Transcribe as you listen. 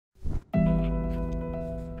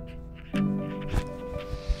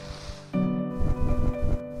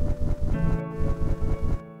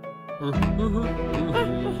When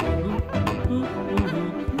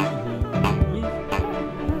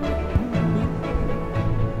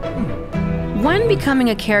becoming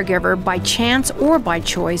a caregiver, by chance or by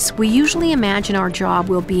choice, we usually imagine our job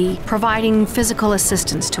will be providing physical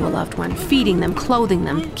assistance to a loved one, feeding them, clothing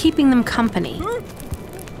them, keeping them company.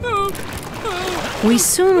 We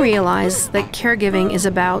soon realize that caregiving is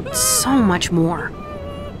about so much more.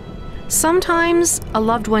 Sometimes a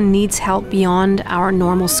loved one needs help beyond our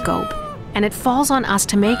normal scope, and it falls on us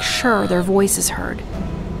to make sure their voice is heard.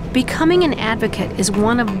 Becoming an advocate is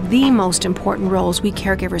one of the most important roles we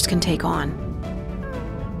caregivers can take on.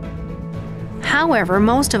 However,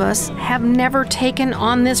 most of us have never taken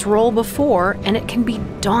on this role before, and it can be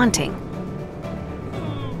daunting.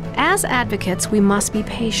 As advocates, we must be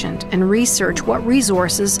patient and research what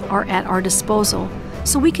resources are at our disposal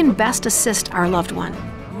so we can best assist our loved one.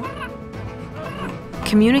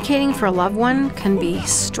 Communicating for a loved one can be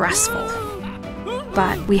stressful,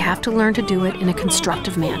 but we have to learn to do it in a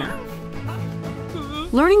constructive manner.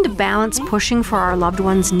 Learning to balance pushing for our loved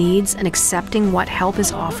one's needs and accepting what help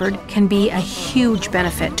is offered can be a huge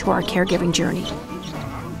benefit to our caregiving journey.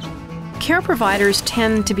 Care providers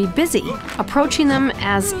tend to be busy. Approaching them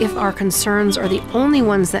as if our concerns are the only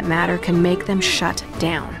ones that matter can make them shut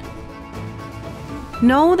down.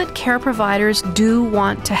 Know that care providers do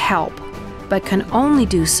want to help, but can only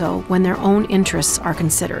do so when their own interests are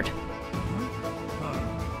considered.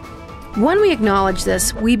 When we acknowledge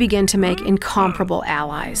this, we begin to make incomparable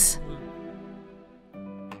allies.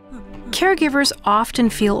 Caregivers often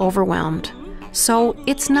feel overwhelmed, so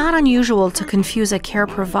it's not unusual to confuse a care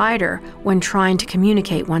provider when trying to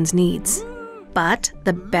communicate one's needs. But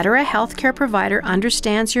the better a healthcare provider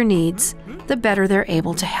understands your needs, the better they're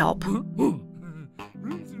able to help.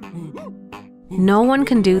 No one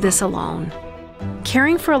can do this alone.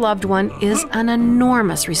 Caring for a loved one is an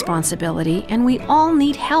enormous responsibility, and we all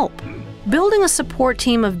need help. Building a support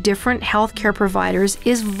team of different healthcare providers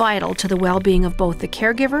is vital to the well-being of both the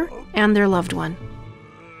caregiver and their loved one.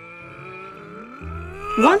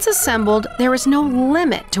 Once assembled, there is no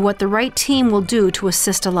limit to what the right team will do to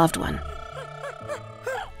assist a loved one.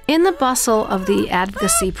 In the bustle of the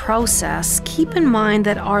advocacy process, keep in mind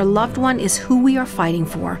that our loved one is who we are fighting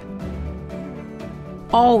for.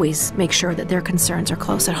 Always make sure that their concerns are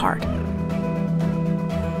close at heart.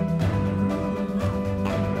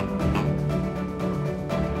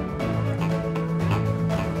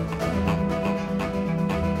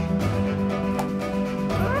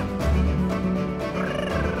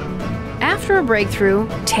 After a breakthrough,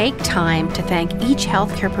 take time to thank each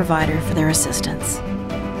healthcare provider for their assistance.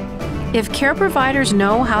 If care providers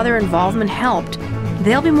know how their involvement helped,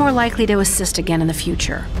 they'll be more likely to assist again in the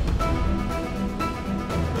future.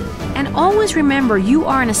 And always remember, you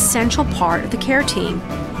are an essential part of the care team.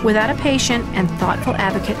 Without a patient and thoughtful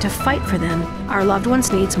advocate to fight for them, our loved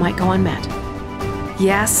ones' needs might go unmet.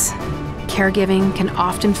 Yes, caregiving can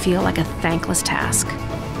often feel like a thankless task.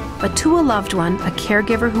 But to a loved one, a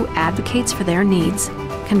caregiver who advocates for their needs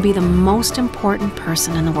can be the most important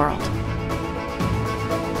person in the world.